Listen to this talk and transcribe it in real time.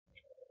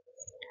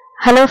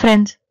Hello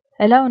friends,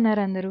 ఎలా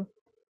ఉన్నారు అందరూ?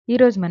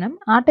 ఈరోజు మనం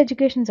ఆర్ట్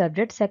ఎడ్యుకేషన్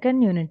సబ్జెక్ట్ సెకండ్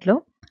యూనిట్లో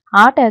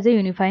art as a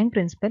unifying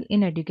principal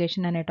in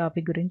education అనే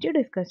టాపిక్ గురించి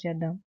డిస్కస్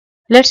చేద్దాం.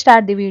 Let's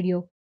start the video.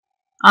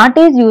 Art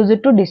is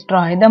used to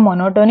destroy the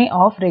మొనోటోనీ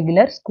of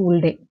regular school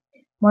day.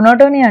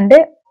 మొనోటోనీ అంటే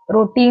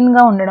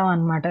రొటీన్గా ఉండడం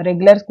అనమాట.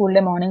 రెగ్యులర్ స్కూల్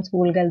డే, మార్నింగ్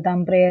స్కూల్కి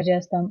వెళ్తాం, ప్రేయర్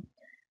చేస్తాం,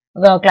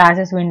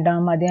 క్లాసెస్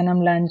వింటాం,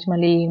 మధ్యాహ్నం లంచ్,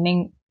 మళ్ళీ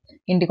ఈవినింగ్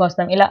ఇంటికి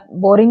వస్తాం. ఇలా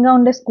బోరింగ్గా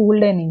ఉండే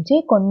స్కూల్ డే నుంచి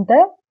కొంత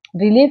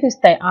రిలీఫ్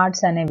ఇస్తాయి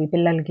ఆర్ట్స్ అనేవి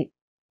పిల్లలకి.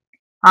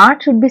 Art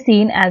should be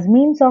seen as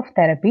means of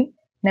therapy,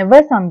 never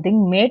something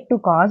made to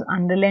cause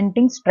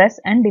unrelenting stress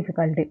and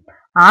difficulty.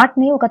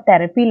 ఆర్ట్ని ఒక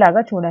థెరపీ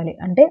లాగా చూడాలి.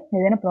 అంటే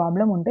ఏదైనా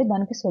ప్రాబ్లం ఉంటే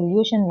దానికి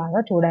సొల్యూషన్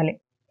లాగా చూడాలి.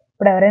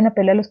 ఇప్పుడు ఎవరైనా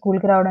పిల్లలు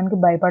స్కూల్కి రావడానికి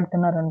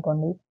భయపడుతున్నారు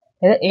అనుకోండి,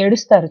 లేదా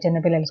ఏడుస్తారు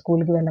చిన్నపిల్లలు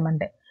స్కూల్కి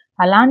వెళ్ళమంటే,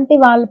 అలాంటి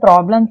వాళ్ళ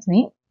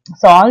ప్రాబ్లమ్స్ని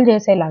సాల్వ్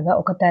చేసేలాగా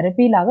ఒక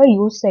థెరపీ లాగా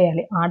యూజ్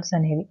చేయాలి ఆర్ట్స్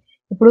అనేవి.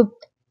 ఇప్పుడు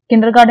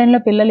కిండర్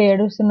గార్డెన్లో పిల్లలు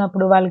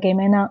ఏడుస్తున్నప్పుడు వాళ్ళకి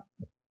ఏమైనా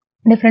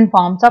డిఫరెంట్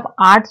ఫార్మ్స్ ఆఫ్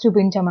ఆర్ట్స్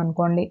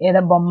చూపించామనుకోండి,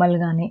 ఏదో బొమ్మలు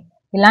కానీ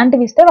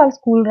ఇలాంటివి ఇస్తే వాళ్ళు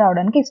స్కూల్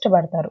రావడానికి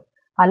ఇష్టపడతారు.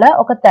 అలా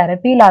ఒక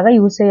థెరపీ లాగా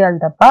యూజ్ చేయాలి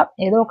తప్ప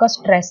ఏదో ఒక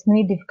స్ట్రెస్ని,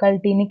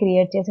 డిఫికల్టీని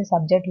క్రియేట్ చేసే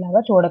సబ్జెక్ట్ లాగా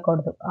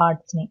చూడకూడదు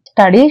ఆర్ట్స్ని.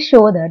 Studies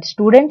show that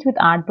students with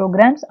art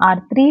programmes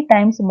are 3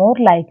 times more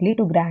likely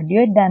to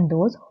graduate than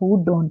those who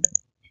don't.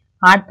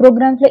 Art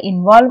ప్రోగ్రామ్స్లో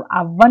ఇన్వాల్వ్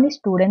అవ్వని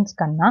స్టూడెంట్స్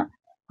కన్నా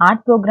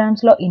ఆర్ట్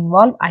ప్రోగ్రామ్స్లో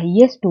ఇన్వాల్వ్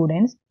అయ్యే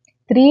స్టూడెంట్స్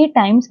 3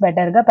 times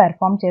బెటర్గా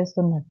పెర్ఫామ్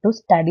చేస్తున్నట్టు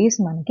స్టడీస్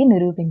మనకి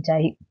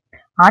నిరూపించాయి.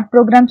 ఆర్ట్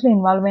ప్రోగ్రామ్స్లో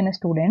ఇన్వాల్వ్ అయిన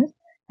స్టూడెంట్స్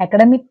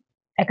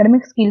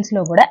అకాడమిక్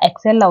స్కిల్స్లో కూడా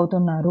ఎక్సెల్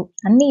అవుతున్నారు,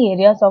 అన్ని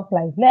ఏరియాస్ ఆఫ్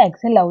లైఫ్లో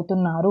ఎక్సెల్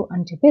అవుతున్నారు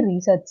అని చెప్పి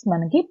రీసెర్చ్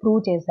మనకి ప్రూవ్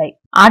చేశాయి.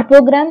 Art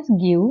programmes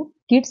give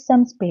kids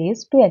some space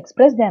to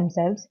express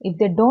themselves if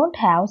they don't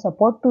have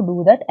support to do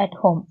that at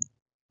home.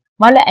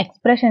 వాళ్ళ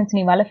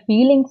ఎక్స్ప్రెషన్స్ని, వాళ్ళ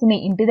ఫీలింగ్స్ని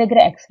ఇంటి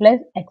దగ్గర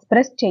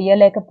ఎక్స్ప్రెస్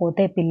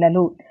చేయలేకపోతే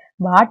పిల్లలు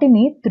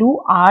వాటిని త్రూ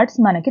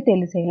ఆర్ట్స్ మనకి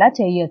తెలిసేలా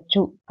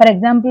చేయొచ్చు. ఫర్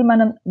ఎగ్జాంపుల్,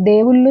 మనం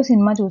దేవుళ్ళు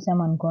సినిమా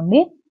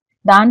చూసామనుకోండి,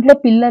 దాంట్లో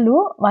పిల్లలు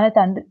వాళ్ళ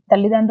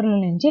తల్లిదండ్రుల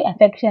నుంచి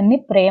ఎఫెక్షన్ని,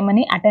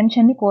 ప్రేమని,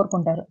 అటెన్షన్ని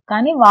కోరుకుంటారు,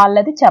 కానీ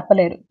వాళ్ళది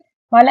చెప్పలేరు.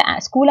 వాళ్ళ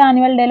స్కూల్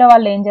యాన్యువల్ డేలో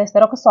వాళ్ళు ఏం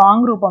చేస్తారు, ఒక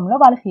సాంగ్ రూపంలో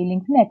వాళ్ళ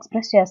ఫీలింగ్స్ని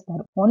ఎక్స్ప్రెస్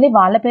చేస్తారు. ఓన్లీ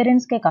వాళ్ళ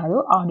పేరెంట్స్కే కాదు,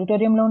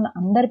 ఆడిటోరియంలో ఉన్న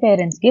అందరి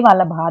పేరెంట్స్కి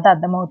వాళ్ళ బాధ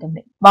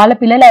అర్థమవుతుంది. వాళ్ళ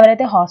పిల్లలు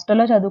ఎవరైతే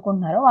హాస్టల్లో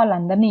చదువుకుంటున్నారో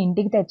వాళ్ళందరినీ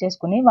ఇంటికి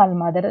తెచ్చేసుకుని వాళ్ళ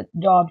మదర్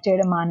జాబ్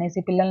చేయడం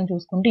మానేసి పిల్లల్ని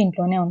చూసుకుంటూ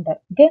ఇంట్లోనే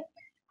ఉంటారు. ఓకే,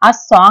 ఆ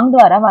సాంగ్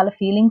ద్వారా వాళ్ళ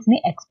ఫీలింగ్స్ ని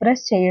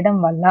ఎక్స్ప్రెస్ చేయడం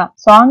వల్ల,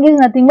 song is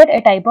nothing but A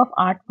type of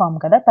art form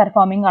కదా,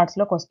 పెర్ఫార్మింగ్ ఆర్ట్స్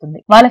లోకి వస్తుంది.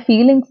 వాళ్ళ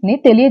ఫీలింగ్స్ ని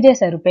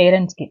తెలియజేశారు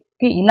పేరెంట్స్ కి.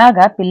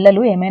 ఇలాగా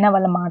పిల్లలు ఏమైనా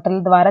వాళ్ళ మాటల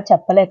ద్వారా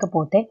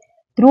చెప్పలేకపోతే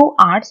త్రూ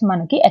ఆర్ట్స్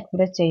మనకి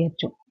ఎక్స్ప్రెస్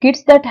చేయొచ్చు.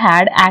 Kids that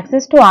had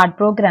access to art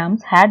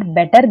programmes had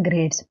better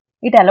grades.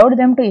 It allowed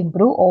them to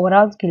improve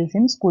overall skills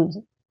in schools.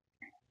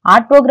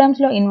 Art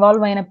programmes లో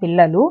ఇన్వాల్వ్ అయిన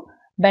పిల్లలు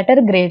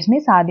బెటర్ గ్రేడ్స్ ని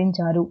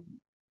సాధించారు.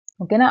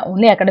 ఓకేనా,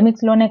 ఓన్లీ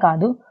అకాడమిక్స్ లోనే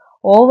కాదు,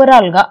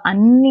 ఓవరాల్ గా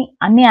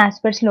అన్ని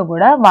ఆస్పెక్ట్స్ లో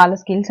కూడా వాళ్ళ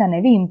స్కిల్స్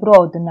అనేవి ఇంప్రూవ్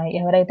అవుతున్నాయి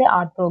ఎవరైతే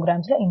ఆర్ట్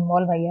ప్రోగ్రామ్స్ లో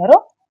ఇన్వాల్వ్ అయ్యారో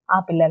ఆ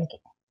పిల్లలకి.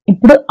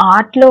 ఇప్పుడు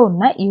ఆర్ట్ లో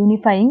ఉన్న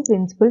యూనిఫైయింగ్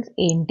ప్రిన్సిపల్స్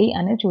ఏంటి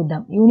అనేది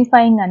చూద్దాం.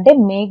 యూనిఫైయింగ్ అంటే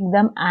make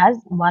them as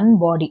one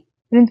body.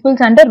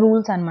 Principles అంటే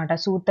రూల్స్ అన్నమాట,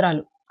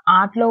 సూత్రాలు.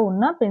 ఆర్ట్ లో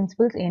ఉన్న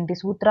ప్రిన్సిపల్స్ ఏంటి,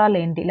 సూత్రాలు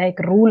ఏంటి, లైక్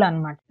రూల్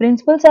అన్నమాట.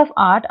 Principles of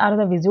art or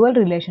the visual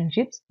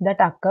relationships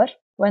that అక్కర్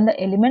when the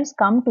elements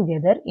come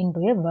together into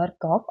a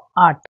work of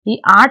art. ఈ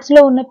ఆర్ట్స్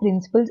లో ఉన్న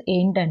ప్రిన్సిపల్స్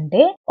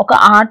ఏంటంటే, ఒక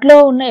ఆర్ట్ లో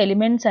ఉన్న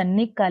ఎలిమెంట్స్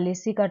అన్ని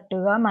కలిసి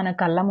కట్టుగా మన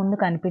కళ్ళ ముందు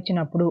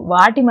కనిపించినప్పుడు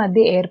వాటి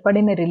మధ్య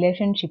ఏర్పడిన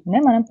రిలేషన్షిప్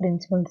నే మనం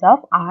ప్రిన్సిపల్స్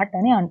ఆఫ్ ఆర్ట్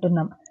అని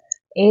అంటున్నాం.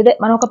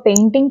 మనం ఒక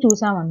పెయింటింగ్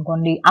చూసాం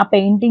అనుకోండి, ఆ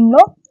పెయింటింగ్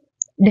లో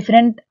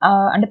డిఫరెంట్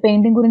అంటే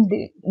పెయింటింగ్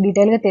గురించి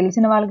డీటెయిల్ గా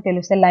తెలిసిన వాళ్ళకి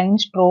తెలిస్తే లైన్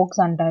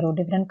స్ట్రోక్స్ అంటారు,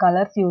 డిఫరెంట్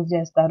కలర్స్ యూజ్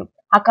చేస్తారు.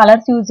 ఆ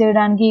కలర్స్ యూజ్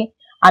చేయడానికి,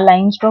 ఆ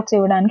లైన్ స్ట్రోక్స్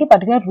ఇవ్వడానికి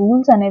పర్టికులర్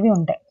రూల్స్ అనేవి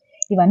ఉంటాయి.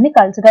 ఇవన్నీ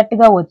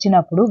కలిసికట్టుగా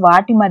వచ్చినప్పుడు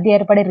వాటి మధ్య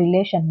ఏర్పడే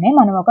రిలేషన్ నే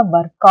మనం ఒక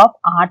వర్క్ ఆఫ్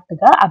ఆర్ట్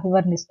గా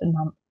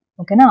అభివర్ణిస్తున్నాం.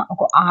 ఓకేనా,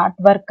 ఒక ఆర్ట్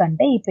వర్క్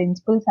అంటే ఈ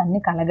ప్రిన్సిపల్స్ అన్ని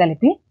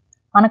కలగలిపి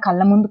మన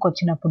కళ్ళ ముందుకు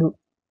వచ్చినప్పుడు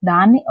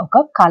దాన్ని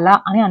ఒక కళ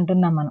అని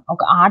అంటున్నాం, మనం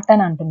ఒక ఆర్ట్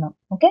అని అంటున్నాం.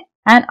 Okay,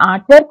 and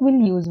art work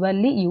will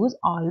usually use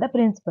all the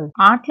principles.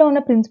 Art లో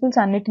ఉన్న ప్రిన్సిపల్స్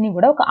అన్నిటినీ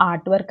కూడా ఒక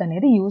ఆర్ట్ వర్క్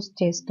అనేది యూజ్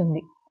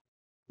చేస్తుంది.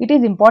 It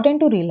is important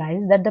to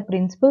realize that the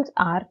principles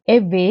are a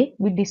way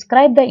we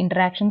describe the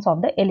interactions of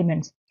the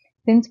elements.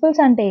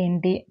 Principles అంటే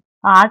ఏంటి,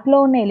 art లో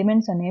ఉన్న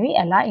ఎలిమెంట్స్ అనేవి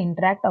ఎలా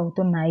ఇంటరాక్ట్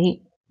అవుతున్నాయి.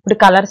 ఇప్పుడు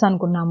కలర్స్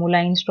అనుకున్నాము,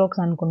 లైన్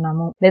స్ట్రోక్స్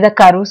అనుకున్నాము, లేదా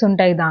కర్వ్స్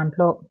ఉంటాయి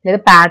దాంట్లో, లేదా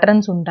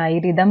ప్యాటర్న్స్ ఉంటాయి,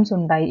 రిథమ్స్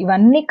ఉంటాయి.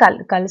 ఇవన్నీ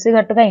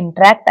కలిసికట్టుగా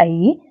ఇంటరాక్ట్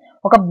అయ్యి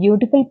ఒక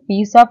బ్యూటిఫుల్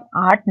పీస్ ఆఫ్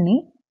ఆర్ట్ ని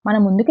మన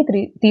ముందుకి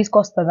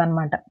తీసుకొస్తుంది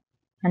అనమాట.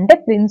 అంటే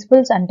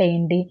ప్రిన్సిపల్స్ అంటే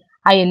ఏంటి,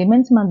 ఆ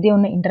ఎలిమెంట్స్ మధ్య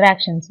ఉన్న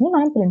ఇంటరాక్షన్స్ ని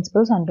మనం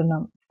ప్రిన్సిపల్స్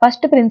అంటున్నాం.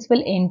 ఫస్ట్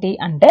ప్రిన్సిపల్ ఏంటి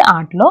అంటే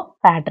ఆర్ట్ లో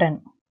ప్యాటర్న్.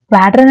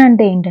 ప్యాటర్న్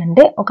అంటే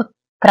ఏంటంటే ఒక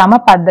క్రమ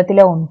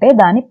పద్ధతిలో ఉంటే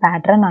దాని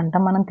ప్యాటర్న్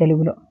అంటాం మనం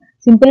తెలుగులో.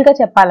 సింపుల్ గా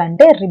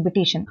చెప్పాలంటే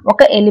రిపిటేషన్.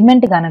 ఒక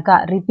ఎలిమెంట్ గనక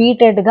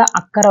రిపీటెడ్ గా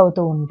అక్కర్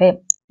అవుతూ ఉంటే,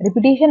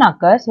 repetition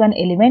occurs when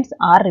elements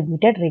are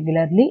repeated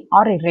regularly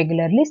or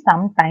irregularly,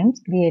 sometimes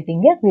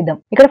creating a rhythm.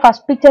 ఇక్కడ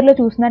ఫస్ట్ పిక్చర్ లో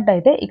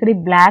చూసినట్టయితే ఇక్కడ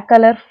బ్లాక్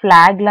కలర్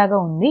ఫ్లాగ్ లాగా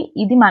ఉంది,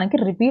 ఇది మనకి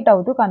రిపీట్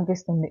అవుతూ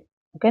కనిపిస్తుంది.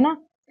 ఓకేనా,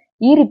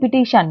 ఈ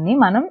రిపిటేషన్ ని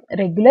మనం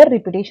రెగ్యులర్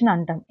రిపిటేషన్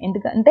అంటాం.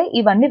 ఎందుకంటే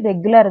ఇవన్నీ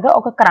రెగ్యులర్ గా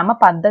ఒక క్రమ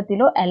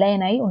పద్ధతిలో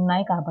అలైన్ అయి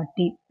ఉన్నాయి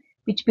కాబట్టి.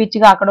 పిచ్చి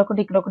పిచ్చిగా అక్కడొకటి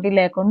ఇక్కడొకటి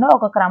లేకుండా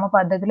ఒక క్రమ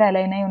పద్ధతిలో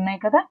అలైన్ అయి ఉన్నాయి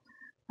కదా,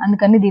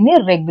 అందుకని దీన్ని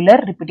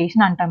రెగ్యులర్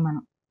రిపిటేషన్ అంటాం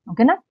మనం.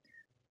 ఓకేనా,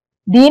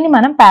 దీన్ని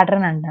మనం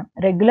ప్యాటర్న్ అంటాం.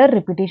 Regular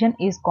repetition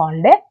is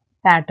called a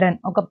pattern.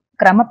 ఒక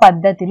క్రమ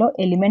పద్ధతిలో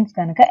ఎలిమెంట్స్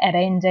కనుక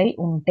అరేంజ్ అయి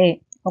ఉంటే,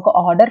 ఒక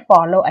ఆర్డర్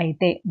ఫాలో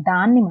అయితే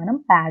దాన్ని మనం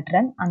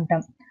ప్యాటర్న్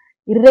అంటాం.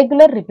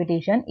 Irregular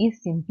repetition is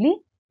simply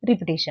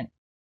repetition.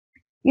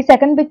 ఈ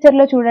సెకండ్ పిక్చర్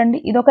లో చూడండి,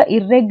 ఇది ఒక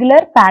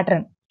ఇర్రెగ్యులర్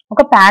ప్యాటర్న్.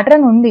 ఒక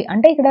ప్యాటర్న్ ఉంది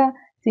అంటే ఇక్కడ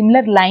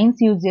సిమిలర్ లైన్స్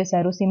యూజ్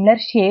చేశారు,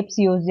 సిమిలర్ షేప్స్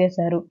యూజ్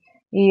చేశారు.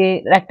 ఈ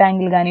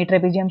రెక్టాంగిల్ కానీ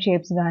ట్రెపిజియం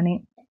షేప్స్ కానీ,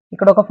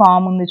 ఇక్కడ ఒక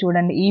ఫామ్ ఉంది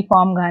చూడండి, ఈ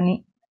ఫామ్ కానీ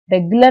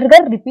రెగ్యులర్ గా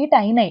రిపీట్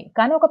అయినాయి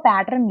కానీ ఒక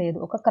ప్యాటర్న్ లేదు,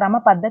 ఒక క్రమ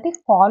పద్ధతి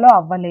ఫాలో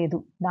అవ్వలేదు.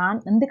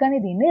 అందుకని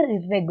దీన్ని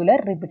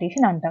ఇర్రెగ్యులర్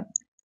రిపిటేషన్ అంటాం.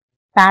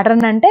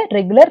 ప్యాటర్న్ అంటే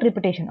రెగ్యులర్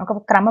రిపిటేషన్, ఒక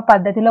క్రమ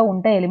పద్ధతిలో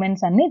ఉంటే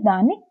ఎలిమెంట్స్ అన్ని,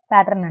 దాన్ని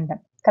ప్యాటర్న్ అంటాం.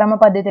 క్రమ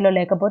పద్ధతిలో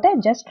లేకపోతే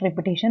జస్ట్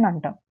రిపిటేషన్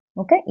అంటాం.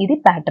 ఓకే, ఇది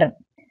ప్యాటర్న్.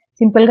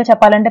 సింపుల్ గా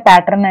చెప్పాలంటే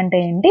ప్యాటర్న్ అంటే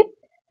ఏంటి,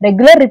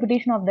 regular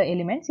repetition of the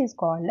elements is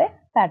called a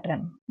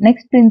pattern.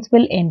 Next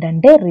principal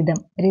ఏంటంటే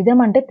రిథమ్.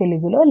 రిథమ్ అంటే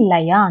తెలుగులో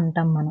లయ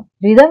అంటాం మనం.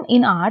 Rhythm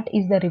in art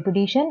is the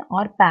repetition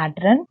are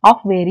pattern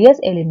of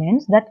various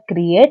elements that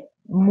create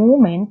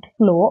moment,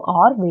 flow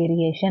are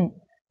variation.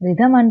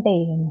 Rhythm అంటే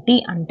ఏంటి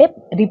అంటే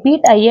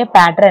repeat అయ్యే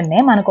pattern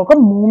మనకు ఒక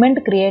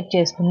మూమెంట్ క్రియేట్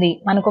చేస్తుంది,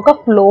 మనకు ఒక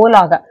ఫ్లో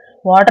లాగా.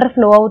 వాటర్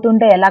ఫ్లో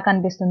అవుతుంటే ఎలా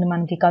కనిపిస్తుంది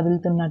మనకి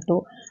కదులుతున్నట్టు,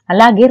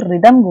 అలాగే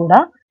రిథమ్ కూడా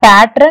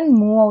ప్యాటర్న్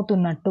మూవ్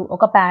అవుతున్నట్టు,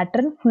 ఒక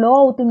ప్యాటర్న్ ఫ్లో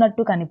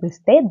అవుతున్నట్టు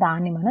కనిపిస్తే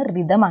దాన్ని మనం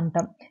రిథమ్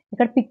అంటాం.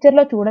 ఇక్కడ పిక్చర్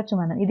లో చూడొచ్చు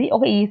మనం, ఇది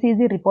ఒక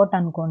ఈసీజీ రిపోర్ట్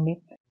అనుకోండి.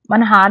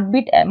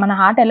 మన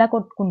హార్ట్ ఎలా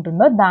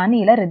కొట్టుకుంటుందో దాన్ని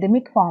ఇలా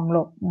రిథమిక్ ఫామ్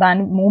లో,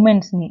 దాని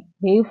మూమెంట్స్ ని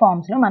వేవ్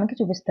ఫార్మ్స్ లో మనకి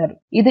చూపిస్తారు.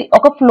 ఇది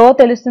ఒక ఫ్లో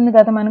తెలుస్తుంది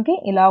కదా మనకి,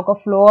 ఇలా ఒక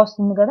ఫ్లో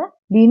వస్తుంది కదా,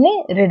 దీన్ని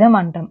రిథమ్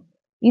అంటాం.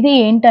 ఇది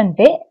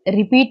ఏంటంటే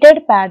రిపీటెడ్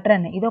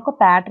ప్యాటర్న్, ఇది ఒక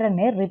ప్యాటర్న్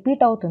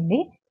రిపీట్ అవుతుంది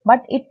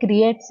but it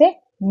creates a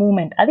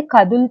moment, అది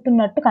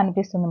కదులుతున్నట్టు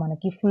కనిపిస్తుంది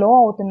మనకి, ఫ్లో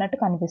అవుతున్నట్టు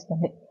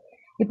కనిపిస్తుంది.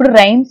 ఇప్పుడు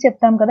రైమ్స్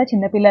చెప్తాం కదా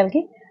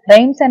చిన్నపిల్లలకి,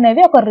 రైమ్స్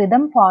అనేవి ఒక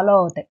రిథమ్ ఫాలో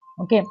అవుతాయి.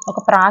 ఓకే, ఒక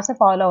ప్రాస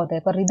ఫాలో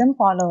అవుతాయి, ఒక రిథమ్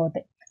ఫాలో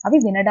అవుతాయి, అవి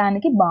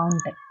వినడానికి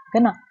బాగుంటాయి.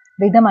 ఓకేనా,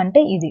 రిథమ్ అంటే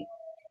ఇది.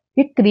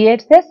 It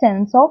creates a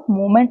sense of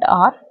moment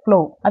are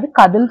flow, అవి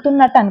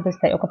కదులుతున్నట్టు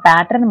అనిపిస్తాయి. ఒక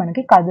ప్యాటర్న్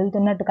మనకి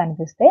కదులుతున్నట్టు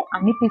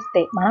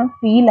అనిపిస్తే మనం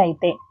ఫీల్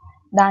అయితే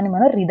దాన్ని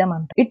మనం రిథమ్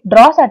అంటాం. It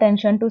dross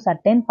attention to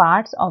certain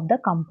parts of the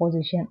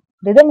composition.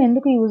 Rhythm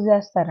ఎందుకు యూజ్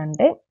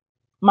చేస్తారంటే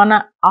మన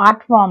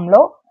ఆర్ట్ ఫామ్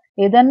లో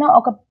ఏదన్నా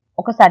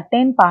ఒక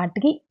సర్టెన్ పార్ట్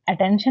కి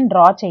అటెన్షన్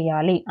డ్రా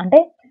చేయాలి అంటే,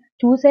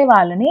 చూసే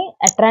వాళ్ళని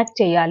అట్రాక్ట్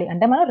చేయాలి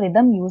అంటే మనం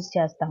రిథమ్ యూజ్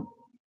చేస్తాం.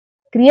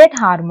 Create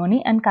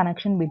harmony and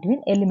connection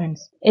between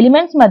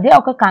elements మధ్య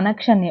ఒక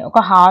కనెక్షన్ ని, ఒక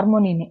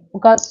హార్మోనీని,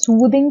 ఒక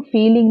సూదింగ్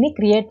ఫీలింగ్ ని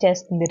క్రియేట్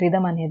చేస్తుంది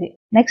రిథమ్ అనేది.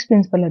 నెక్స్ట్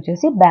ప్రిన్సిపల్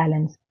వచ్చేసి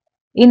balance.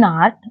 In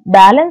art,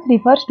 balance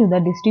refers to the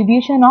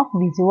distribution of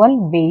visual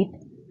weight,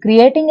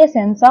 creating a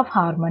sense of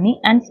harmony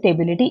and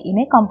stability in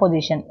a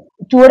composition.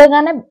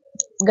 చూడగానే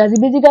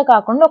గజిబిజిగా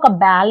కాకుండా ఒక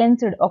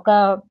బ్యాలెన్స్డ్, ఒక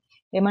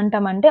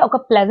ఏమంటామంటే ఒక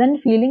ప్లెజెంట్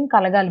ఫీలింగ్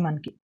కలగాలి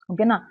మనకి.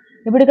 ఓకేనా,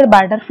 ఇప్పుడు ఇక్కడ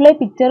బటర్ఫ్లై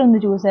పిక్చర్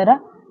ఉంది చూసారా,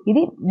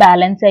 ఇది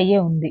బ్యాలెన్స్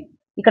అయ్యే ఉంది.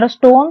 ఇక్కడ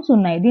స్టోన్స్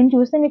ఉన్నాయి, దీన్ని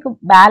చూస్తే మీకు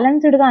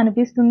బ్యాలెన్స్డ్ గా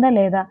అనిపిస్తుందా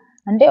లేదా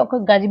అంటే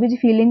ఒక గజిబిజి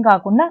ఫీలింగ్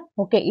కాకుండా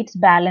ఓకే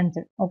ఇట్స్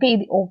బ్యాలెన్స్డ్, ఓకే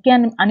ఇది ఓకే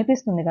అని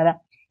అనిపిస్తుంది కదా.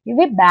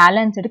 ఇవి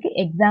బ్యాలెన్స్డ్ కి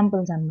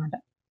ఎగ్జాంపుల్స్ అన్నమాట.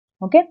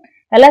 ఓకే,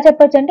 ఎలా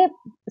చెప్పొచ్చు అంటే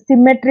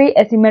సిమెట్రీ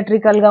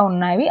ఎసిమెట్రికల్ గా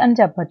ఉన్నాయి అని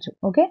చెప్పొచ్చు.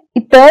 ఓకే,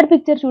 ఈ థర్డ్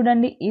పిక్చర్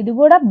చూడండి, ఇది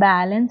కూడా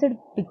బ్యాలెన్స్డ్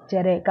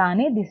పిక్చరే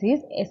కానీ దిస్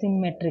ఈజ్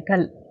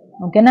ఎసిమెట్రికల్.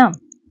 ఓకేనా,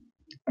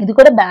 ఇది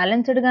కూడా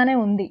బ్యాలెన్స్డ్ గానే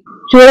ఉంది.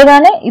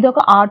 చూడగానే ఇది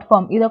ఒక ఆర్ట్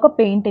ఫామ్, ఇది ఒక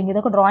పెయింటింగ్,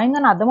 ఇది ఒక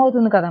డ్రాయింగ్ అని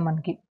అర్థమవుతుంది కదా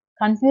మనకి,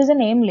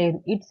 కన్ఫ్యూజన్ ఏం లేదు.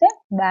 It's a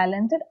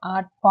balanced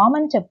art form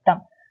అని చెప్తాం.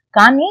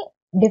 కానీ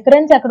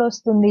డిఫరెన్స్ ఎక్కడ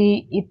వస్తుంది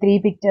ఈ త్రీ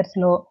పిక్చర్స్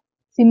లో,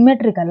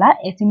 సిమెట్రికలా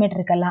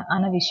ఎసిమెట్రికలా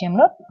అన్న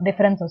విషయంలో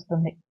డిఫరెన్స్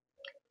వస్తుంది.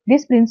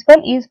 This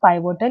principle is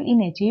pivotal in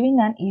achieving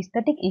an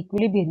aesthetic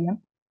equilibrium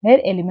where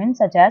elements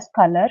such as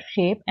color,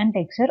 shape and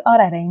texture are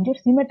arranged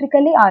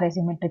symmetrically or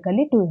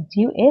asymmetrically to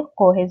achieve a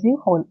cohesive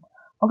whole.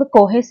 ఒక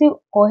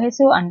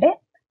cohesive అంటే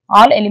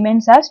all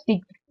elements are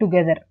stick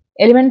together.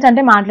 Elements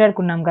అంటే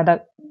మాట్లాడుకున్నాం కదా,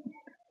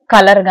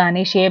 colour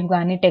కానీ, shape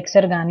కానీ,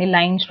 texture కానీ,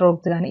 line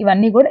strokes కానీ,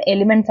 ఇవన్నీ కూడా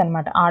ఎలిమెంట్స్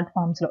అన్నమాట ఆర్ట్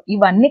ఫామ్స్ లో.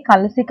 ఇవన్నీ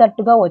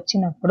కలిసికట్టుగా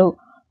వచ్చినప్పుడు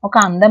ఒక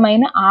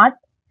అందమైన ఆర్ట్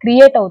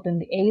క్రియేట్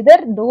అవుతుంది.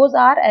 Either those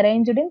are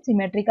arranged in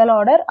symmetrical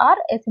order or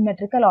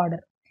asymmetrical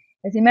order.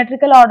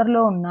 Asymmetrical order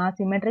లో ఉన్న,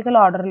 సిమెట్రికల్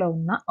ఆర్డర్ లో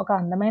ఉన్న ఒక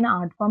అందమైన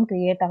ఆర్ట్ ఫామ్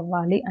క్రియేట్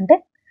అవ్వాలి అంటే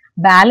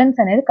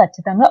బ్యాలెన్స్ అనేది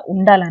ఖచ్చితంగా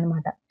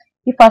ఉండాలన్నమాట.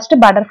 ఈ ఫస్ట్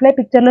బటర్ఫ్లై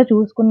పిక్చర్ లో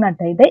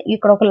చూసుకున్నట్టయితే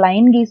ఇక్కడ ఒక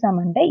లైన్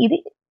గీసామంటే ఇది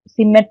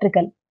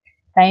సిమెట్రికల్.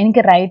 లైన్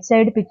కి రైట్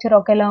సైడ్ పిక్చర్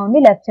ఒకేలా ఉంది,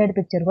 లెఫ్ట్ సైడ్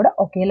పిక్చర్ కూడా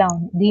ఒకేలా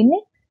ఉంది. దీన్ని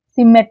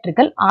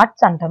సిమెట్రికల్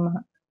ఆర్ట్స్ అంటాం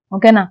మనం.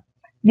 ఓకేనా,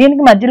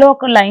 దీనికి మధ్యలో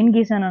ఒక లైన్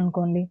గీసాను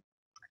అనుకోండి,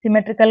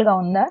 సిమెట్రికల్ గా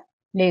ఉందా,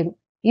 లేదు.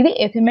 ఇది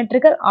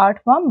asymmetrical art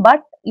form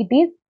but it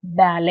is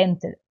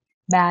balanced,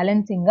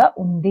 balancing గా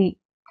ఉంది.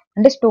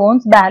 అంటే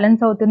స్టోన్స్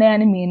బ్యాలెన్స్ అవుతున్నాయి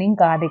అని మీనింగ్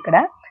కాదు ఇక్కడ.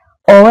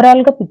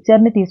 ఓవరాల్ గా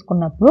పిక్చర్ ని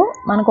తీసుకున్నప్పుడు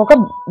మనకు ఒక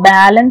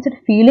బ్యాలెన్స్డ్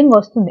ఫీలింగ్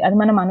వస్తుంది. అది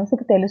మన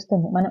మనసుకు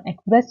తెలుస్తుంది. మనం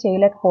ఎక్స్ప్రెస్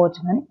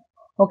చేయలేకపోవచ్చు కానీ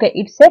okay,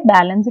 it's a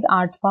balanced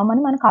art form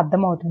అని మనకు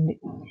అర్థమవుతుంది.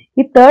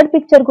 ఈ థర్డ్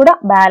పిక్చర్ కూడా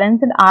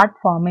balanced art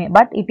ఫామే,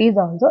 but it is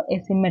also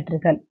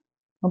asymmetrical.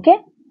 Okay,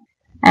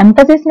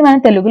 emphasis ని మనం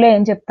తెలుగులో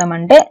ఏం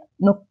చెప్తామంటే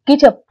నొక్కి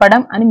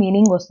చెప్పడం అని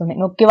మీనింగ్ వస్తుంది.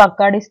 నొక్కి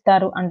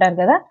వక్కాడిస్తారు అంటారు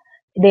కదా,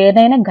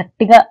 దేనైనా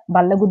గట్టిగా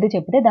బల్లగుద్ది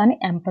చెప్తే దాన్ని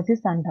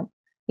ఎంపసిస్ అంటాం.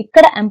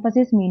 ఇక్కడ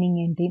ఎంపసిస్ మీనింగ్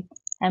ఏంటి?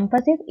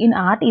 Emphasis in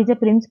art is a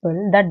principal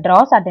that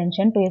dross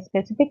attention to a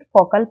specific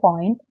focal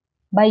point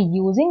by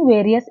using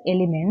various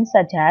elements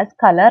such as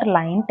colour,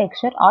 line,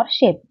 texture are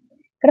shape.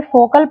 ఇక్కడ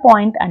ఫోకల్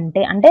పాయింట్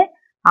అంటే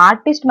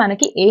ఆర్టిస్ట్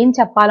మనకి ఏం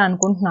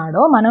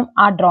చెప్పాలనుకుంటున్నాడో మనం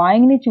ఆ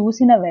drawing ని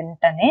చూసిన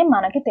వెంటనే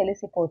మనకి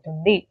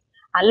తెలిసిపోతుంది.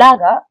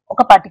 అలాగా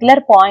ఒక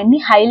పర్టికులర్ పాయింట్ ని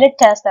హైలైట్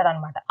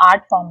చేస్తారనమాట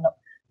ఆర్ట్ ఫామ్ లో.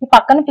 ఈ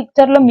పక్కన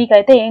పిక్చర్ లో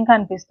మీకైతే ఏం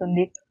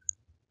కనిపిస్తుంది?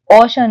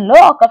 ఓషన్ లో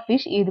ఒక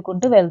ఫిష్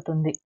ఈదుకుంటూ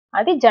వెళ్తుంది.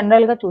 అది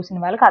జనరల్ గా చూసిన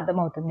వాళ్ళకి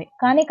అర్థమవుతుంది.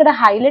 కానీ ఇక్కడ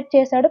హైలైట్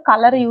చేశాడు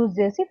కలర్ యూజ్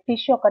చేసి.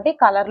 ఫిష్ ఒకటి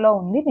కలర్ లో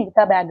ఉంది,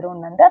 మిగతా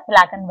బ్యాక్గ్రౌండ్ అంతా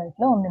బ్లాక్ అండ్ వైట్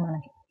లో ఉంది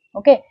మనకి.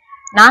 ఓకే,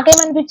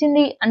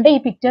 నాకేమనిపించింది అంటే ఈ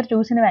పిక్చర్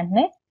చూసిన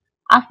వెంటనే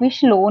ఆ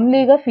ఫిష్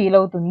లోన్లీగా ఫీల్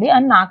అవుతుంది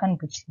అని నాకు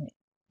అనిపించింది.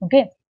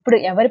 ఓకే, ఇప్పుడు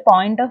ఎవరి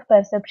పాయింట్ ఆఫ్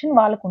పర్సెప్షన్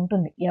వాళ్ళకు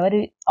ఉంటుంది, ఎవరి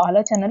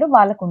ఆలోచనలు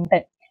వాళ్ళకు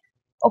ఉంటాయి.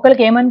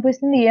 ఒకరికి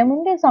ఏమనిపిస్తుంది,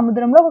 ఏముంది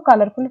సముద్రంలో ఒక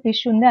కలర్ఫుల్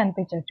ఫిష్ ఉంది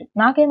అనిపించవచ్చు.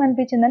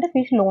 నాకేమనిపించింది అంటే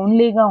ఫిష్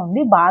లోన్లీగా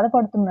ఉంది,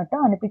 బాధపడుతున్నట్టు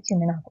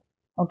అనిపించింది నాకు.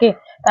 ఓకే,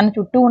 తన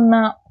చుట్టూ ఉన్న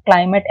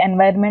క్లైమేట్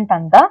ఎన్వైరన్మెంట్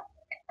అంతా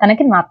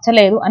తనకి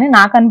నచ్చలేదు అని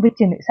నాకు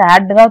అనిపించింది.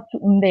 సాడ్ గా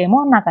ఉందేమో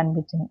అని నాకు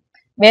అనిపించింది.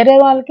 వేరే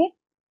వాళ్ళకి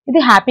ఇది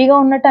హ్యాపీగా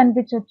ఉన్నట్టు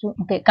అనిపించవచ్చు.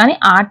 ఓకే, కానీ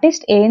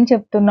ఆర్టిస్ట్ ఏం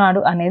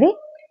చెప్తున్నాడు అనేది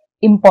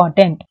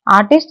important.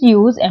 Artist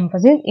use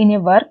emphasis in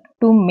a work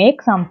to make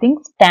something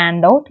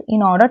stand out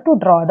in order to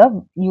draw the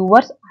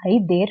viewers I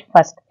there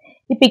first.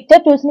 ఈ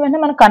పిక్చర్ చూసిన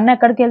వెంటనే మన కన్ను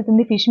ఎక్కడికి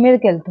వెళ్తుంది? ఫిష్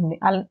మీదకి వెళ్తుంది.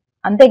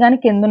 అంతేగాని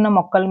కిందున్న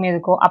మొక్కల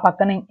మీదకో ఆ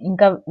పక్కన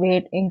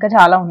ఇంకా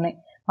చాలా ఉన్నాయి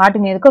వాటి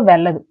మీదకో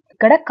వెళ్ళదు.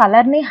 ఇక్కడ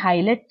కలర్ ని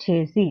హైలైట్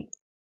చేసి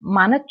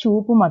మన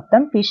చూపు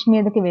మొత్తం ఫిష్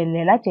మీదకి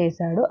వెళ్ళేలా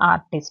చేశాడు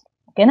ఆర్టిస్ట్.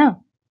 ఓకేనా,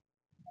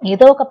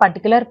 ఏదో ఒక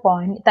పర్టికులర్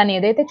పాయింట్ తను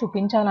ఏదైతే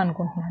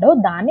చూపించాలనుకుంటున్నాడో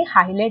దాన్ని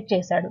హైలైట్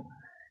చేశాడు.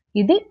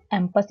 ఇది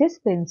ఎంపసిస్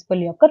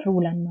ప్రిన్సిపల్ యొక్క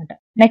రూల్ అన్నమాట.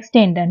 నెక్స్ట్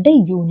ఏంటంటే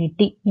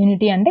యూనిటీ.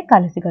 యూనిటీ అంటే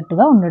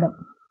కలిసికట్టుగా ఉండడం.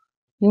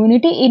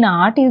 Unity in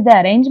art is the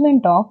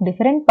arrangement of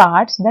different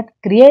parts that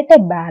create a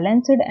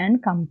balanced and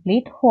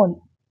complete whole.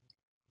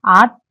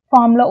 Art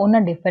form లో ఉన్న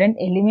డిఫరెంట్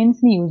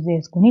ఎలిమెంట్స్ ని యూజ్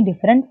చేసుకుని,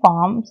 డిఫరెంట్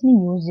ఫార్మ్స్ ని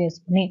యూజ్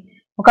చేసుకుని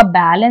ఒక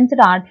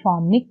బ్యాలెన్స్డ్ ఆర్ట్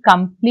ఫామ్ ని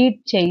కంప్లీట్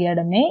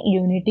చేయడమే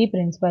యూనిటీ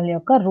ప్రిన్సిపల్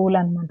యొక్క రూల్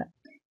అన్నమాట.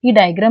 ఈ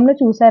డయాగ్రామ్ లో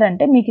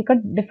చూసారంటే మీకు ఇక్కడ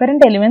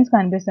డిఫరెంట్ ఎలిమెంట్స్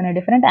కనిపిస్తున్నాయి,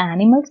 డిఫరెంట్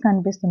యానిమల్స్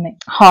కనిపిస్తున్నాయి.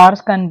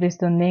 హార్స్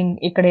కనిపిస్తుంది,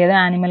 ఇక్కడ ఏదో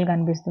యానిమల్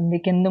కనిపిస్తుంది,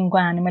 కింద ఇంకో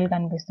యానిమల్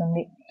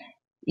కనిపిస్తుంది.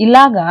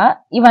 ఇలాగా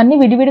ఇవన్నీ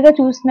విడివిడిగా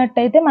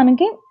చూసినట్టయితే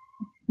మనకి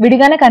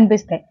విడిగానే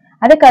కనిపిస్తాయి.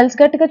 అదే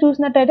కలిసికట్టుగా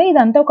చూసినట్టయితే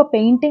ఇదంతా ఒక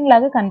పెయింటింగ్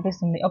లాగా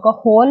కనిపిస్తుంది, ఒక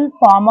హోల్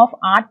ఫార్మ్ ఆఫ్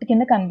ఆర్ట్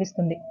కింద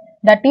కనిపిస్తుంది.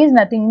 That is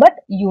nothing but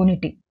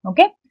unity.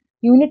 Okay,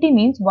 unity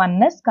means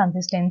oneness,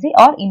 consistency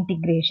are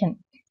integration.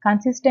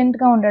 Consistent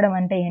గా ఉండడం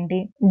అంటే ఏంటి?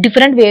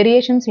 డిఫరెంట్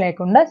వేరియేషన్స్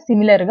లేకుండా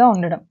సిమిలర్ గా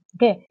ఉండడం.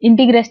 ఓకే,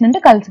 ఇంటిగ్రేషన్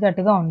అంటే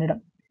కలిసికట్టుగా ఉండడం.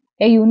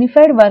 ఏ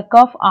unified work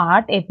of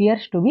art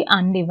appears to be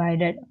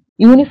undivided.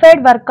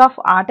 Unified work of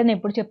art అని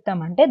ఎప్పుడు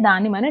చెప్తామంటే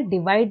దాన్ని మనం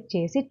డివైడ్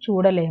చేసి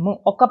చూడలేము.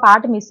 ఒక్క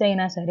పార్ట్ మిస్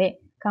అయినా సరే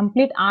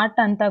కంప్లీట్ ఆర్ట్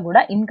అంతా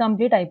కూడా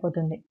ఇన్కంప్లీట్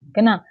అయిపోతుంది.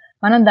 ఓకేనా,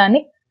 మనం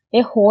దాన్ని ఏ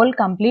హోల్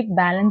కంప్లీట్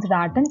బ్యాలెన్స్డ్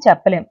ఆర్ట్ అని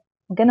చెప్పలేము.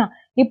 ఓకేనా,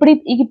 ఇప్పుడు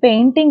ఈ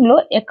పెయింటింగ్ లో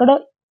ఎక్కడో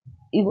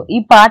ఈ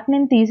పార్ట్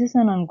నేను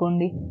తీసేసాను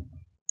అనుకోండి.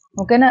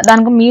 ఓకేనా,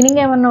 దానికి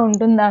మీనింగ్ ఏమన్నా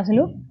ఉంటుందా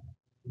అసలు?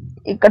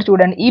 ఇక్కడ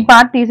చూడండి, ఈ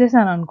పార్ట్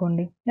తీసేసాను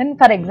అనుకోండి, నేను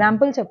ఫర్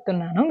ఎగ్జాంపుల్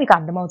చెప్తున్నాను మీకు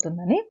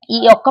అర్థమవుతుందని. ఈ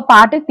ఒక్క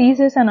పార్ట్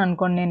తీసేసాను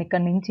అనుకోండి నేను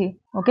ఇక్కడ నుంచి.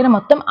 ఓకేనా,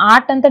 మొత్తం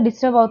ఆర్ట్ అంతా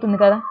డిస్టర్బ్ అవుతుంది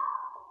కదా,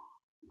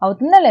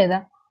 అవుతుందా లేదా?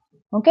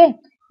 ఓకే,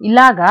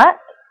 ఇలాగా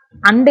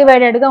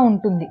అన్డివైడెడ్ గా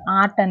ఉంటుంది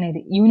ఆర్ట్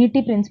అనేది. యూనిటీ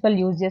ప్రిన్సిపల్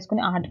యూజ్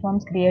చేసుకుని ఆర్ట్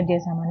ఫామ్స్ క్రియేట్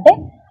చేసామంటే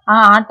ఆ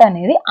ఆర్ట్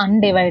అనేది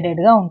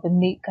అన్డివైడెడ్ గా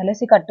ఉంటుంది.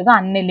 కలిసికట్టుగా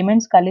అన్ని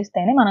ఎలిమెంట్స్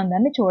కలిస్తేనే మనం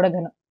దాన్ని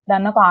చూడగలం,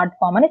 దాన్ని ఒక ఆర్ట్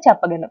ఫామ్ అని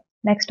చెప్పగలం.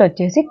 నెక్స్ట్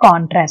వచ్చేసి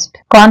కాంట్రాస్ట్.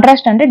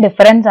 కాంట్రాస్ట్ అంటే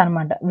డిఫరెన్స్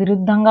అనమాట,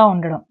 విరుద్ధంగా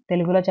ఉండడం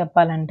తెలుగులో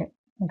చెప్పాలంటే.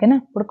 ఓకేనా,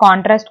 ఇప్పుడు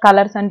కాంట్రాస్ట్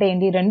కలర్స్ అంటే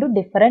ఏంటి? రెండు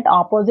డిఫరెంట్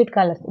ఆపోజిట్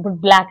కలర్స్. ఇప్పుడు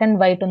బ్లాక్ అండ్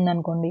వైట్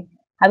ఉందనుకోండి,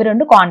 అవి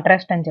రెండు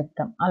కాంట్రాస్ట్ అని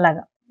చెప్తాం.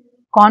 అలాగా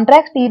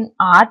contrast in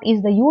art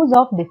is the use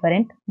of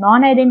different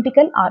non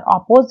identical are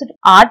opposite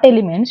art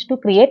elements to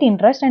create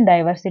interest and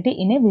diversity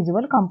in a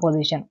visual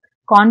composition.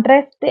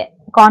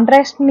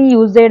 Contrast ని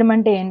use చేయడం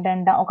అంటే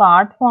ఏంటంటే ఒక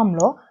ఆర్ట్ ఫామ్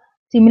లో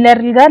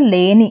సిమిలర్ గా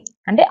లేని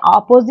అంటే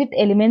ఆపోజిట్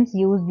ఎలిమెంట్స్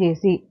యూజ్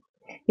చేసి,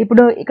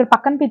 ఇప్పుడు ఇక్కడ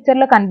పక్కన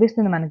పిక్చర్ లో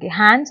కనిపిస్తుంది మనకి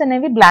హ్యాండ్స్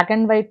అనేవి బ్లాక్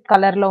అండ్ వైట్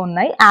కలర్ లో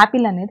ఉన్నాయి,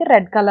 యాపిల్ అనేది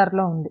రెడ్ కలర్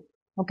లో ఉంది.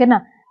 ఓకేనా,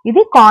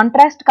 ఇది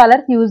కాంట్రాస్ట్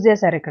కలర్స్ యూజ్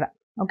చేశారు ఇక్కడ.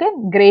 ఓకే,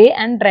 గ్రే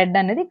అండ్ రెడ్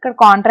అనేది ఇక్కడ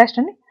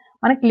కాంట్రాస్ట్ అని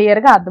మనకి క్లియర్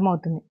గా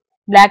అర్థమవుతుంది.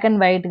 బ్లాక్ అండ్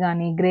వైట్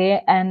కానీ, grey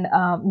and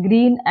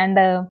green and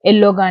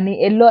yellow కానీ,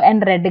 ఎల్లో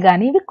అండ్ రెడ్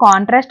కానీ ఇవి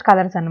కాంట్రాస్ట్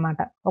కలర్స్ అనమాట.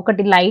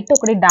 ఒకటి లైట్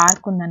ఒకటి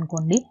డార్క్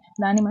ఉందనుకోండి,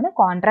 దాన్ని మనం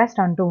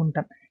కాంట్రాస్ట్ అంటూ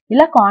ఉంటాం.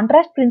 ఇలా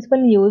కాంట్రాస్ట్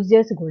ప్రిన్సిపల్ యూజ్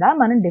చేసి కూడా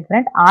మనం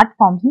డిఫరెంట్ ఆర్ట్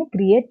ఫామ్స్ ని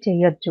క్రియేట్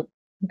చేయొచ్చు.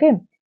 Okay,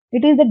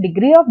 it is the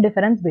degree of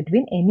difference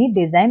between any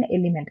design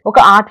element. ఒక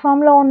ఆర్ట్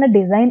ఫామ్ లో ఉన్న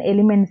డిజైన్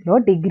ఎలిమెంట్స్ లో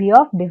డిగ్రీ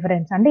ఆఫ్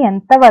డిఫరెన్స్ అంటే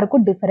ఎంత వరకు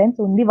డిఫరెన్స్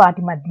ఉంది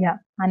వాటి మధ్య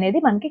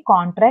అనేది మనకి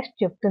కాంట్రాస్ట్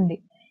చెప్తుంది.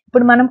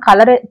 ఇప్పుడు మనం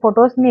కలర్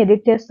ఫొటోస్ ని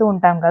ఎడిట్ చేస్తూ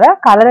ఉంటాం కదా,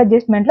 కలర్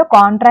అడ్జస్ట్మెంట్ లో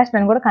కాంట్రాస్ట్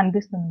అని కూడా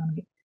కనిపిస్తుంది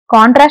మనకి.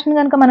 కాంట్రాస్ట్ ని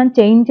కనుక మనం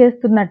చేంజ్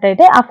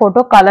చేస్తున్నట్టయితే ఆ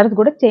ఫోటో కలర్స్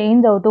కూడా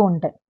చేంజ్ అవుతూ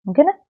ఉంటాయి.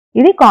 ఓకేనా,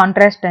 ఇది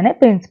కాంట్రాస్ట్ అనే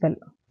ప్రిన్సిపల్.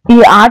 ఈ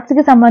ఆర్ట్స్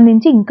కి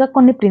సంబంధించి ఇంకా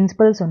కొన్ని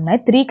ప్రిన్సిపల్స్ ఉన్నాయి.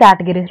 3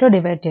 కేటగిరీస్ లో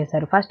డివైడ్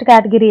చేశారు. ఫస్ట్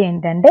కేటగిరీ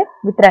ఏంటంటే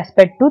with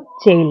respect to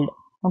child.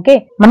 Okay,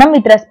 మనం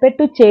విత్ రెస్పెక్ట్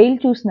టు చైల్డ్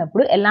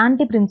చూసినప్పుడు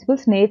ఎలాంటి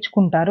ప్రిన్సిపల్స్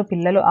నేర్చుకుంటారు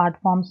పిల్లలు ఆర్ట్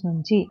ఫామ్స్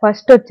నుంచి.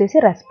 ఫస్ట్ వచ్చేసి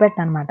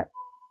రెస్పెక్ట్ అన్నమాట.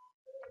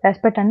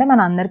 రెస్పెక్ట్ అంటే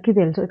మన అందరికీ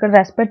తెలుసు. ఇక్కడ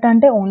రెస్పెక్ట్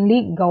అంటే ఓన్లీ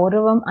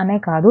గౌరవం అనే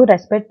కాదు,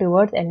 respect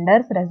towards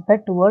elders,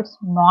 respect towards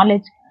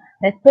knowledge,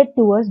 respect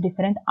towards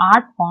different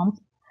art forms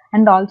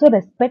and also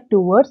respect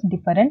towards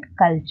different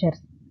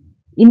cultures.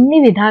 ఇన్ని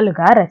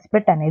విధాలుగా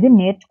రెస్పెక్ట్ అనేది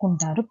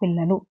నేర్చుకుంటారు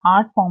పిల్లలు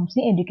ఆర్ట్ ఫామ్స్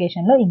ని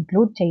ఎడ్యుకేషన్ లో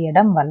ఇంక్లూడ్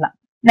చేయడం వల్ల.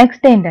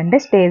 నెక్స్ట్ ఏంటంటే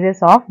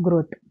స్టేజెస్ ఆఫ్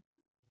గ్రోత్.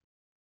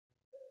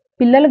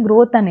 పిల్లల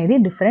గ్రోత్ అనేది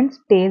డిఫరెంట్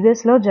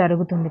స్టేజెస్ లో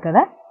జరుగుతుంది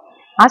కదా.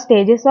 ఆ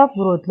స్టేజెస్ ఆఫ్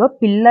గ్రోత్ లో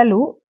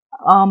పిల్లలు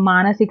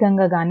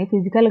మానసికంగా కానీ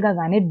ఫిజికల్ గా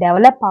కానీ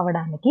డెవలప్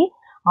అవ్వడానికి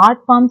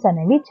ఆర్ట్ ఫామ్స్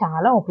అనేవి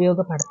చాలా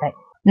ఉపయోగపడతాయి.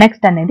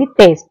 నెక్స్ట్ అనేది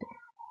టేస్ట్.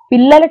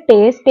 పిల్లల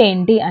టేస్ట్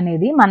ఏంటి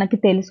అనేది మనకి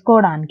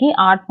తెలుసుకోవడానికి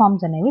ఆర్ట్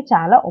ఫామ్స్ అనేవి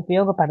చాలా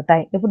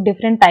ఉపయోగపడతాయి. ఇప్పుడు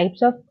different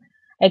types of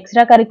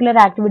extra curricular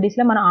activities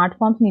లో మన ఆర్ట్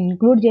ఫామ్స్ ని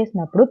ఇంక్లూడ్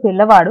చేసినప్పుడు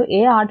పిల్లవాడు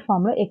ఏ ఆర్ట్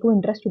ఫామ్ లో ఎక్కువ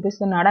ఇంట్రెస్ట్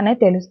చూపిస్తున్నాడు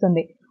అనేది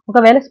తెలుస్తుంది.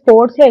 ఒకవేళ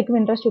స్పోర్ట్స్ లో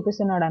ఎక్కువ ఇంట్రెస్ట్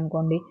చూపిస్తున్నాడు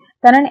అనుకోండి,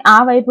 తనని ఆ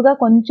వైపుగా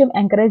కొంచెం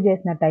ఎంకరేజ్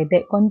చేసినట్టయితే,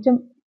 కొంచెం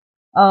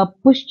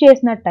పుష్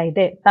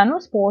చేసినట్టయితే తను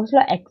స్పోర్ట్స్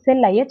లో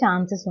ఎక్సెల్ అయ్యే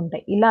ఛాన్సెస్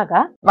ఉంటాయి. ఇలాగా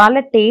వాళ్ళ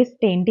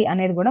టేస్ట్ ఏంటి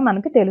అనేది కూడా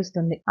మనకు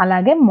తెలుస్తుంది.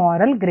 అలాగే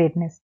మోరల్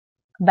గ్రేట్నెస్,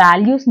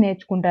 వాల్యూస్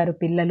నేర్చుకుంటారు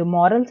పిల్లలు,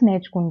 మారల్స్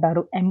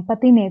నేర్చుకుంటారు,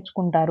 ఎంపతి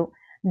నేర్చుకుంటారు,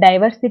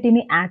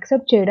 డైవర్సిటీని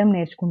యాక్సెప్ట్ చేయడం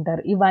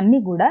నేర్చుకుంటారు. ఇవన్నీ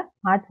కూడా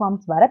ఆర్ట్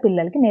ఫామ్స్ ద్వారా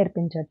పిల్లలకి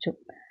నేర్పించవచ్చు.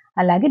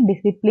 అలాగే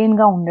డిసిప్లిన్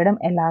గా ఉండడం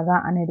ఎలాగా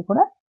అనేది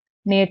కూడా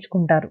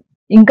నేర్చుకుంటారు.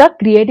 ఇంకా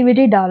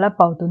క్రియేటివిటీ డెవలప్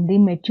అవుతుంది,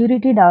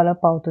 మెచ్యూరిటీ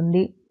డెవలప్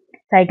అవుతుంది,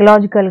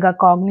 సైకలాజికల్ గా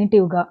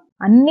కాగ్నిటివ్ గా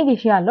అన్ని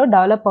విషయాల్లో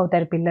డెవలప్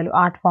అవుతారు పిల్లలు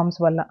ఆర్ట్ ఫామ్స్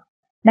వల్ల.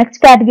 నెక్స్ట్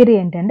కేటగిరీ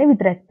ఏంటంటే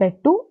with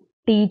respect to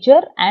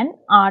teacher and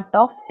art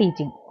of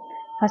teaching.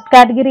 First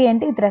category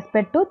ఏంటి విత్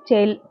రెస్పెక్ట్ టు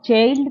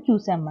చైల్డ్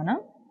చూసాం మనం.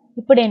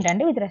 ఇప్పుడు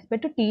ఏంటంటే విత్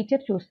రెస్పెక్ట్ టు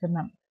టీచర్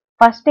చూస్తున్నాం.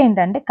 ఫస్ట్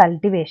ఏంటంటే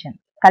కల్టివేషన్.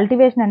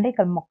 కల్టివేషన్ అంటే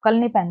ఇక్కడ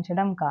మొక్కల్ని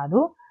పెంచడం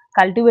కాదు,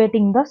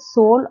 cultivating the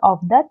soul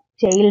of the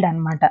child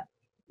అన్నమాట.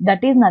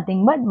 That is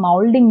nothing but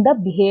moulding the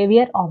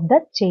behaviour of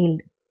the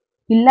child.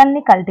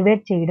 పిల్లల్ని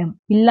కల్టివేట్ చేయడం,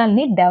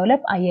 పిల్లల్ని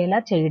డెవలప్ అయ్యేలా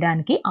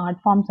చేయడానికి ఆర్ట్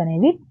ఫామ్స్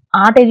అనేవి,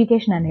 ఆర్ట్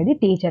ఎడ్యుకేషన్ అనేది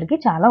టీచర్ కి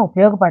చాలా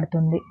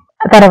ఉపయోగపడుతుంది.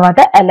 తర్వాత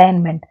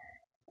అలైన్మెంట్.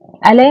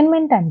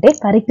 అలైన్మెంట్ అంటే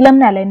కరికులం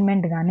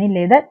అలైన్మెంట్ కానీ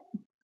లేదా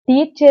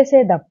టీచ్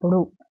చేసేటప్పుడు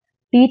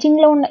టీచింగ్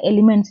లో ఉన్న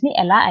ఎలిమెంట్స్ ని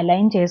ఎలా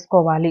అలైన్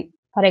చేసుకోవాలి.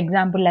 ఫర్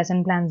ఎగ్జాంపుల్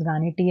లెసన్ ప్లాన్స్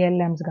కానీ,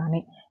 టిఎల్ఎంస్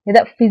కానీ,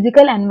 లేదా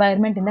physical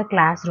environment in the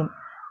class room,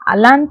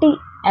 అలాంటి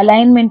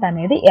అలైన్మెంట్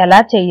అనేది ఎలా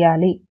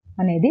చేయాలి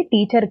అనేది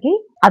టీచర్ కి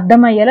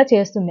అర్థమయ్యేలా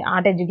చేస్తుంది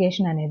ఆర్ట్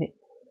ఎడ్యుకేషన్ అనేది.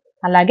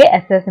 అలాగే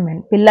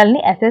అసెస్మెంట్, పిల్లల్ని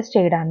అసెస్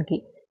చేయడానికి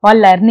వాళ్ళ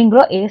లెర్నింగ్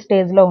లో ఏ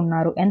స్టేజ్ లో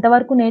ఉన్నారు,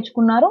 ఎంతవరకు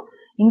నేర్చుకున్నారు,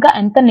 ఇంకా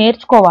ఎంత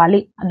నేర్చుకోవాలి,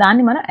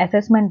 దాన్ని మనం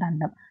అసెస్మెంట్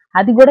అంటాం.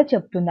 అది కూడా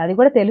చెప్తుంది, అది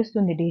కూడా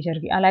తెలుస్తుంది టీచర్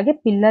కి. అలాగే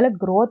పిల్లల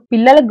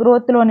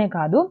గ్రోత్ లోనే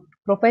కాదు,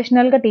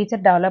 ప్రొఫెషనల్ గా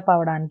టీచర్ డెవలప్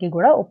అవడానికి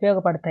కూడా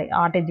ఉపయోగపడతాయి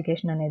ఆర్ట్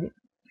ఎడ్యుకేషన్ అనేది.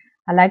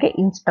 అలాగే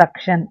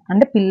ఇన్స్ట్రక్షన్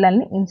అంటే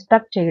పిల్లల్ని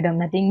ఇన్స్ట్రక్ట్ చేయడం,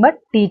 nothing but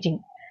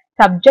teaching.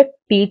 Subject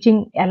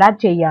teaching ఎలా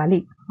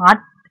చేయాలి,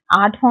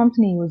 ఆర్ట్ ఫామ్స్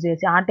ని యూజ్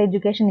చేసి, ఆర్ట్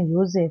ఎడ్యుకేషన్ ని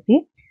యూజ్ చేసి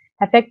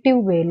ఎఫెక్టివ్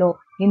వేలో,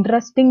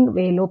 ఇంట్రెస్టింగ్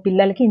వేలో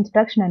పిల్లలకి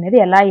ఇన్స్ట్రక్షన్ అనేది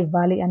ఎలా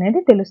ఇవ్వాలి అనేది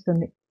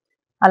తెలుస్తుంది.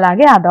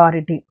 అలాగే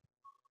అథారిటీ.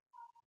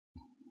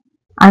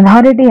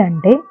 అథారిటీ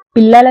అంటే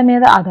పిల్లల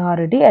మీద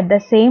authority, at the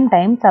same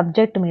time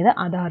subject మీద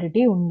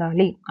అథారిటీ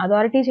ఉండాలి.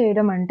 అథారిటీ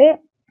చేయడం అంటే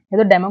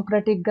ఏదో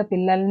డెమోక్రటిక్ గా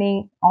పిల్లల్ని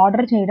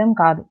ఆర్డర్ చేయడం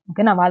కాదు.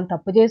 ఓకేనా, వాళ్ళు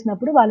తప్పు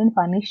చేసినప్పుడు వాళ్ళని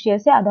పనిష్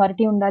చేసే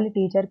అథారిటీ ఉండాలి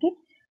టీచర్ కి.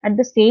 అట్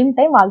ద సేమ్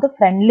టైం వాళ్ళతో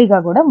ఫ్రెండ్లీగా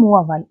కూడా మూవ్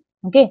అవ్వాలి.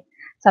 ఓకే,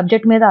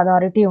 సబ్జెక్ట్ మీద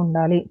అథారిటీ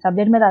ఉండాలి.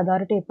 సబ్జెక్ట్ మీద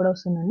అథారిటీ ఎప్పుడు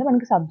వస్తుందంటే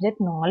మనకి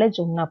సబ్జెక్ట్ నాలెడ్జ్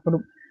ఉన్నప్పుడు,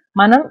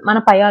 మనం మన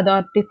పై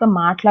అథారిటీతో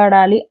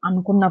మాట్లాడాలి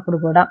అనుకున్నప్పుడు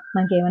కూడా,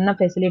 మనకి ఏమన్నా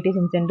ఫెసిలిటీస్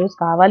ఇన్సెంటివ్స్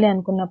కావాలి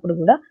అనుకున్నప్పుడు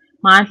కూడా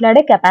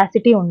మాట్లాడే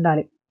కెపాసిటీ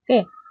ఉండాలి. ఓకే,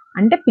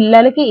 అంటే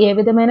పిల్లలకి ఏ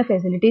విధమైన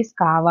ఫెసిలిటీస్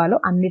కావాలో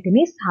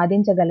అన్నిటినీ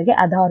సాధించగలిగే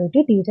అథారిటీ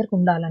టీచర్కి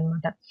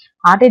ఉండాలన్నమాట.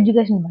 ఆర్ట్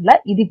ఎడ్యుకేషన్ వల్ల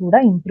ఇది కూడా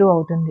ఇంప్రూవ్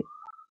అవుతుంది.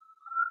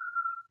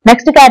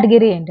 నెక్స్ట్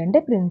కేటగిరీ ఏంటంటే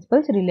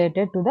principles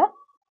related to the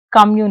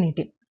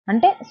community,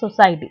 అంటే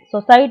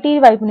సొసైటీ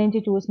వైపు నుంచి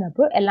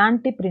చూసినప్పుడు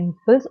ఎలాంటి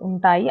ప్రిన్సిపల్స్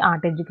ఉంటాయి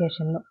ఆర్ట్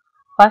ఎడ్యుకేషన్ లో.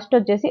 ఫస్ట్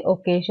వచ్చేసి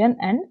ఒకేషన్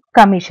అండ్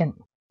కమిషన్.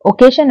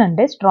 ఒకేషన్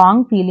అంటే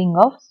స్ట్రాంగ్ ఫీలింగ్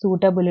ఆఫ్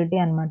సూటబిలిటీ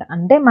అన్నమాట.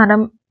 అంటే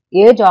మనం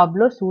ఏ జాబ్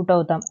లో సూట్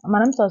అవుతాం,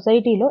 మనం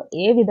సొసైటీలో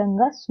ఏ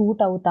విధంగా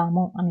సూట్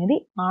అవుతాము అనేది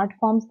ఆర్ట్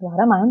ఫామ్స్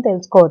ద్వారా మనం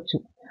తెలుసుకోవచ్చు.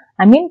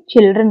 ఐ మీన్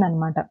చిల్డ్రన్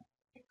అన్నమాట.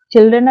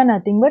 Children are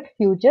nothing but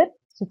future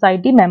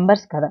society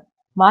members కదా,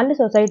 వాళ్ళు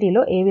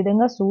సొసైటీలో ఏ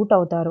విధంగా సూట్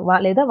అవుతారు,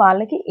 లేదా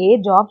వాళ్ళకి ఏ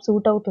జాబ్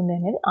సూట్ అవుతుంది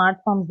అనేది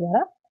ఆర్ట్ ఫామ్స్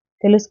ద్వారా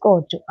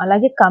తెలుసుకోవచ్చు.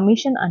 అలాగే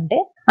కమిషన్ అంటే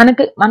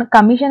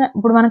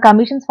మన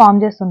కమిషన్స్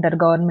ఫామ్ చేస్తుంటారు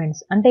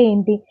గవర్నమెంట్స్. అంటే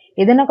ఏంటి?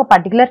 ఏదైనా ఒక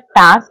పర్టిక్యులర్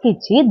టాస్క్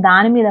ఇచ్చి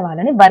దాని మీద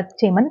వాళ్ళని వర్క్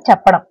చేయమని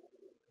చెప్పడం.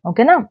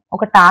 ఓకేనా?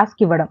 ఒక టాస్క్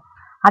ఇవ్వడం.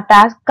 ఆ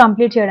టాస్క్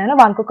కంప్లీట్ చేయడంలో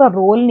వాళ్ళకొక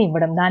రోల్‌ని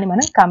ఇవ్వడం. దాన్ని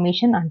మనం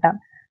కమిషన్ అంటాం.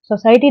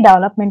 సొసైటీ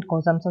డెవలప్‌మెంట్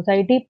కోసం,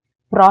 సొసైటీ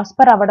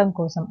ప్రాస్పర్ అవ్వడం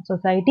కోసం,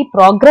 సొసైటీ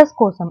ప్రోగ్రెస్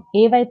కోసం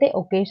ఏవైతే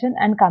ఒకేషన్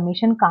అండ్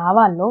కమిషన్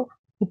కావాలో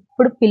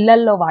ఇప్పుడు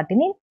పిల్లల్లో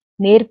వాటిని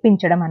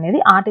నేర్పించడం అనేది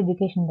ఆర్ట్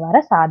ఎడ్యుకేషన్ ద్వారా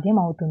సాధ్యం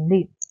అవుతుంది.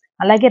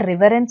 అలాగే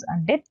రివరెన్స్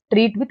అంటే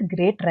ట్రీట్ విత్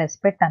గ్రేట్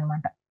రెస్పెక్ట్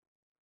అన్నమాట.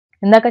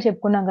 ఇందాక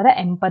చెప్పుకున్నాం కదా,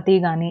 ఎంపతి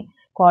గాని,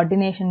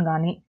 కోఆర్డినేషన్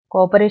గాని,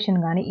 కోఆపరేషన్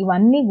గాని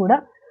ఇవన్నీ కూడా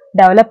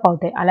డెవలప్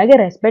అవుతాయి. అలాగే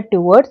respect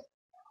towards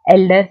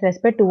elders,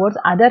 respect towards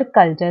other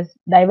cultures,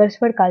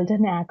 diversified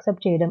కల్చర్‌ని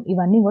యాక్సెప్ట్ చేయడం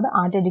ఇవన్నీ కూడా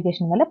ఆర్ట్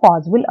ఎడ్యుకేషన్ వల్ల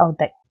పాసిబుల్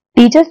అవుతాయి.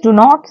 Teachers do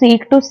not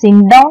seek to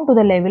sync down to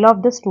the level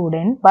of the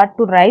student but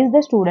to rise the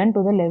student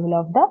to the level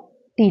of the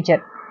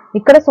teacher.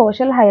 ఇక్కడ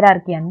social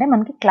hierarchy అంటే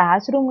మనకి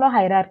class రూమ్‌లో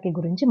hierarchy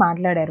గురించి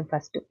మాట్లాడారు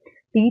first.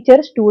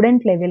 Teacher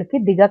student లెవెల్‌కి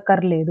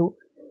దిగక్కర్లేదు.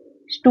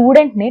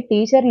 స్టూడెంట్‌ని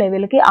teacher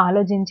లెవెల్‌కి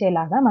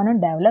ఆలోచించేలాగా మనం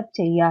డెవలప్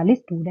చేయాలి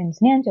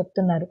స్టూడెంట్స్‌ని అని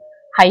చెప్తున్నారు.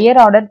 హయ్యర్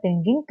ఆర్డర్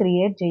థింకింగ్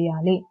క్రియేట్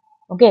చేయాలి.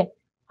 ఓకే.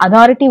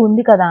 అథారిటీ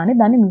ఉంది కదా అని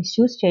దాన్ని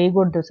మిస్‌యూజ్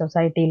చేయకూడదు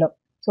సొసైటీలో.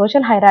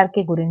 సోషల్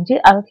హైరార్కీ గురించి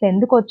అసలు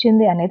ఎందుకు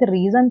వచ్చింది అనేది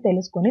రీజన్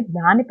తెలుసుకొని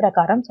దాని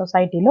ప్రకారం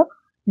సొసైటీలో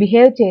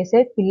బిహేవ్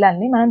చేసే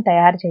పిల్లల్ని మనం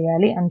తయారు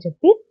చేయాలి అని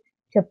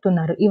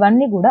చెప్తున్నారు.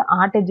 ఇవన్నీ కూడా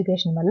ఆర్ట్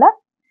ఎడ్యుకేషన్ వల్ల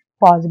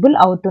పాసిబుల్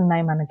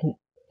అవుతున్నాయి మనకి.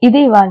 ఇది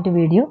ఇవాల్టి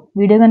వీడియో.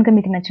 వీడియో కనుక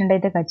మీకు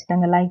నచ్చినట్టయితే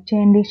ఖచ్చితంగా లైక్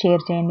చేయండి,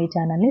 షేర్ చేయండి,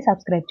 ఛానల్‌ని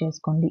సబ్స్క్రైబ్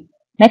చేసుకోండి.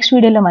 నెక్స్ట్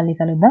వీడియోలో మళ్ళీ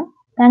కలుద్దాం.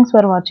 Thanks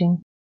for watching.